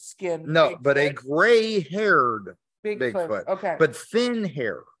albino skin. no, but a Bigfoot. gray-haired Bigfoot. Bigfoot. Okay. but thin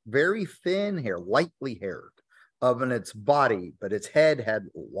hair, very thin hair, lightly haired of in its body, but its head had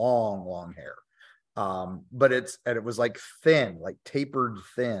long hair. But it was like thin, like tapered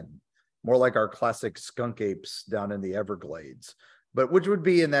thin, more like our classic skunk apes down in the Everglades, but which would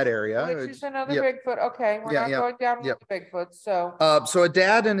be in that area. Which is another Yep. Bigfoot. Okay, we're not going down with the Bigfoot. So So a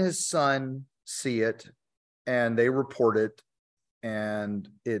dad and his son see it, and they report it, and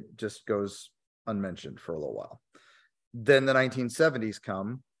it just goes unmentioned for a little while. Then the 1970s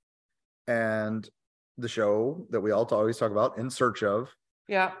come, and the show that we all always talk about, In Search Of,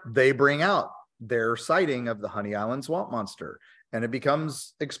 they bring out their sighting of the Honey Island swamp monster, and it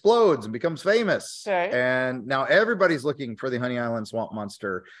explodes and becomes famous. Okay. And now everybody's looking for the Honey Island swamp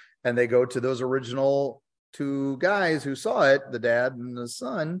monster, and they go to those original two guys who saw it, the dad and the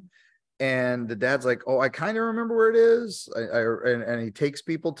son. And the dad's like, oh, I kind of remember where it is. And he takes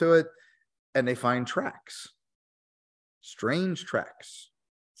people to it, and they find tracks, strange tracks,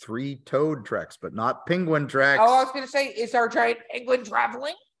 3-toed tracks, but not penguin tracks. Oh, I was going to say, is our giant penguin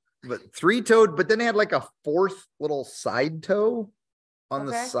traveling? But 3-toed, but then they had like a 4th little side toe on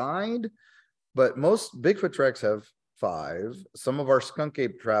the side. But most Bigfoot tracks have 5. Some of our skunk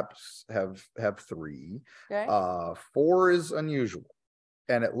ape traps have 3. Okay. 4 is unusual,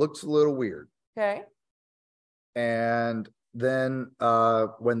 and it looks a little weird. Okay. And then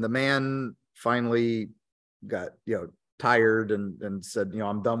when the man finally got tired and said,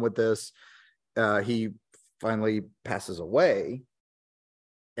 I'm done with this, he finally passes away.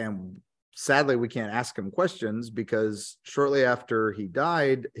 And sadly, we can't ask him questions, because shortly after he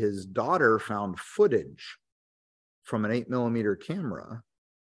died, his daughter found footage from an 8mm camera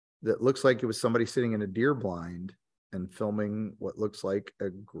that looks like it was somebody sitting in a deer blind and filming what looks like a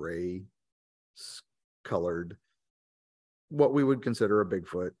gray colored, what we would consider a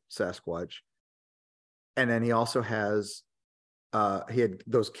Bigfoot, Sasquatch. And then he also has, he had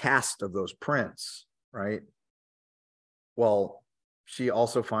those casts of those prints, right? Well, she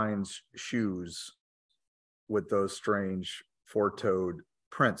also finds shoes with those strange 4-toed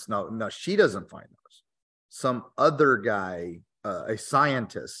prints. No, she doesn't find those. Some other guy, a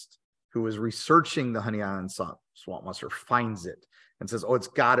scientist who was researching the Honey Island swamp monster, finds it and says, oh, it's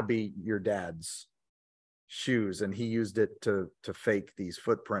got to be your dad's shoes. And he used it to fake these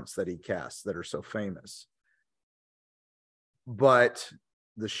footprints that he casts that are so famous. But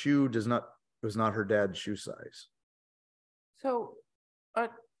the shoe was not her dad's shoe size. So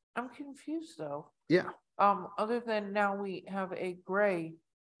I'm confused though. Yeah. Other than now we have a gray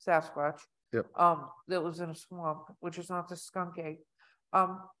Sasquatch. Yep. That lives in a swamp, which is not the skunk ape.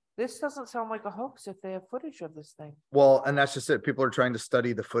 This doesn't sound like a hoax if they have footage of this thing. Well, and that's just it. People are trying to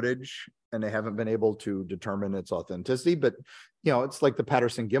study the footage, and they haven't been able to determine its authenticity. But, it's like the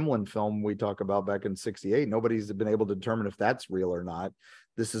Patterson-Gimlin film we talk about back in '68. Nobody's been able to determine if that's real or not.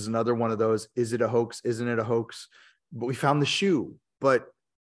 This is another one of those, is it a hoax? Isn't it a hoax? But we found the shoe. But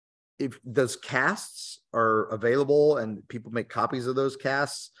if those casts are available and people make copies of those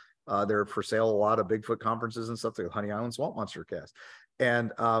casts, they're for sale a lot of Bigfoot conferences and stuff, like Honey Island Swamp Monster cast.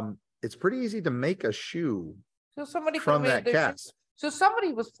 And it's pretty easy to make a shoe from that cast. So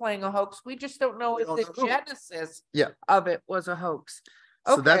somebody was playing a hoax. We just don't know if the genesis of it was a hoax.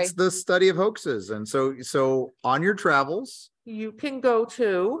 Okay. So that's the study of hoaxes. And so on your travels, you can go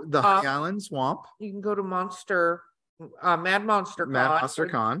to the Honey Island Swamp. You can go to Mad Monster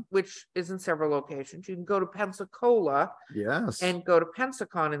Con, which is in several locations. You can go to Pensacola, and go to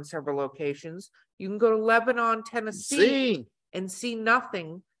Pensacon in several locations. You can go to Lebanon, Tennessee, and see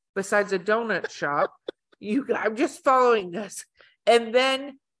nothing besides a donut shop. I'm just following this. And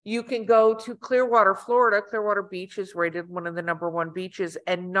then you can go to Clearwater, Florida. Clearwater Beach is rated one of the #1 beaches,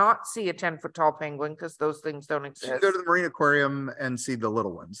 and not see a 10-foot tall penguin, because those things don't exist. You can go to the Marine Aquarium and see the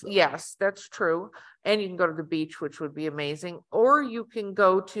little ones, though. Yes, that's true. And you can go to the beach, which would be amazing. Or you can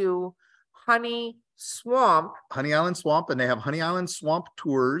go to Honey Island Swamp, and they have Honey Island Swamp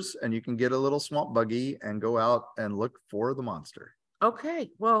tours, and you can get a little swamp buggy and go out and look for the monster. Okay,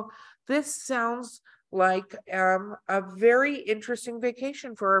 well, this sounds like a very interesting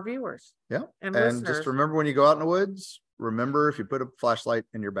vacation for our viewers. Yeah, and listeners. Just remember, when you go out in the woods, remember, if you put a flashlight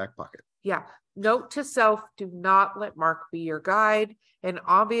in your back pocket. Yeah, note to self, do not let Mark be your guide. And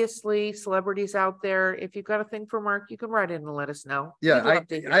obviously, celebrities out there, if you've got a thing for Mark, you can write in and let us know. Yeah,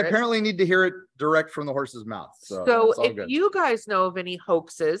 I apparently need to hear it direct from the horse's mouth. So if you guys know of any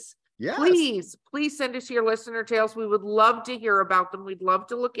hoaxes, please send us your listener tales. We would love to hear about them. We'd love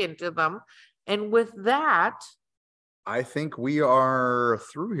to look into them. And with that, I think we are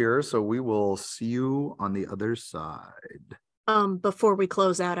through here. So we will see you on the other side. Before we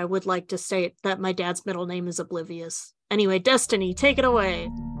close out, I would like to state that my dad's middle name is Oblivious. Anyway, Destiny, take it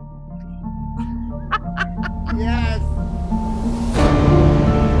away. Yes.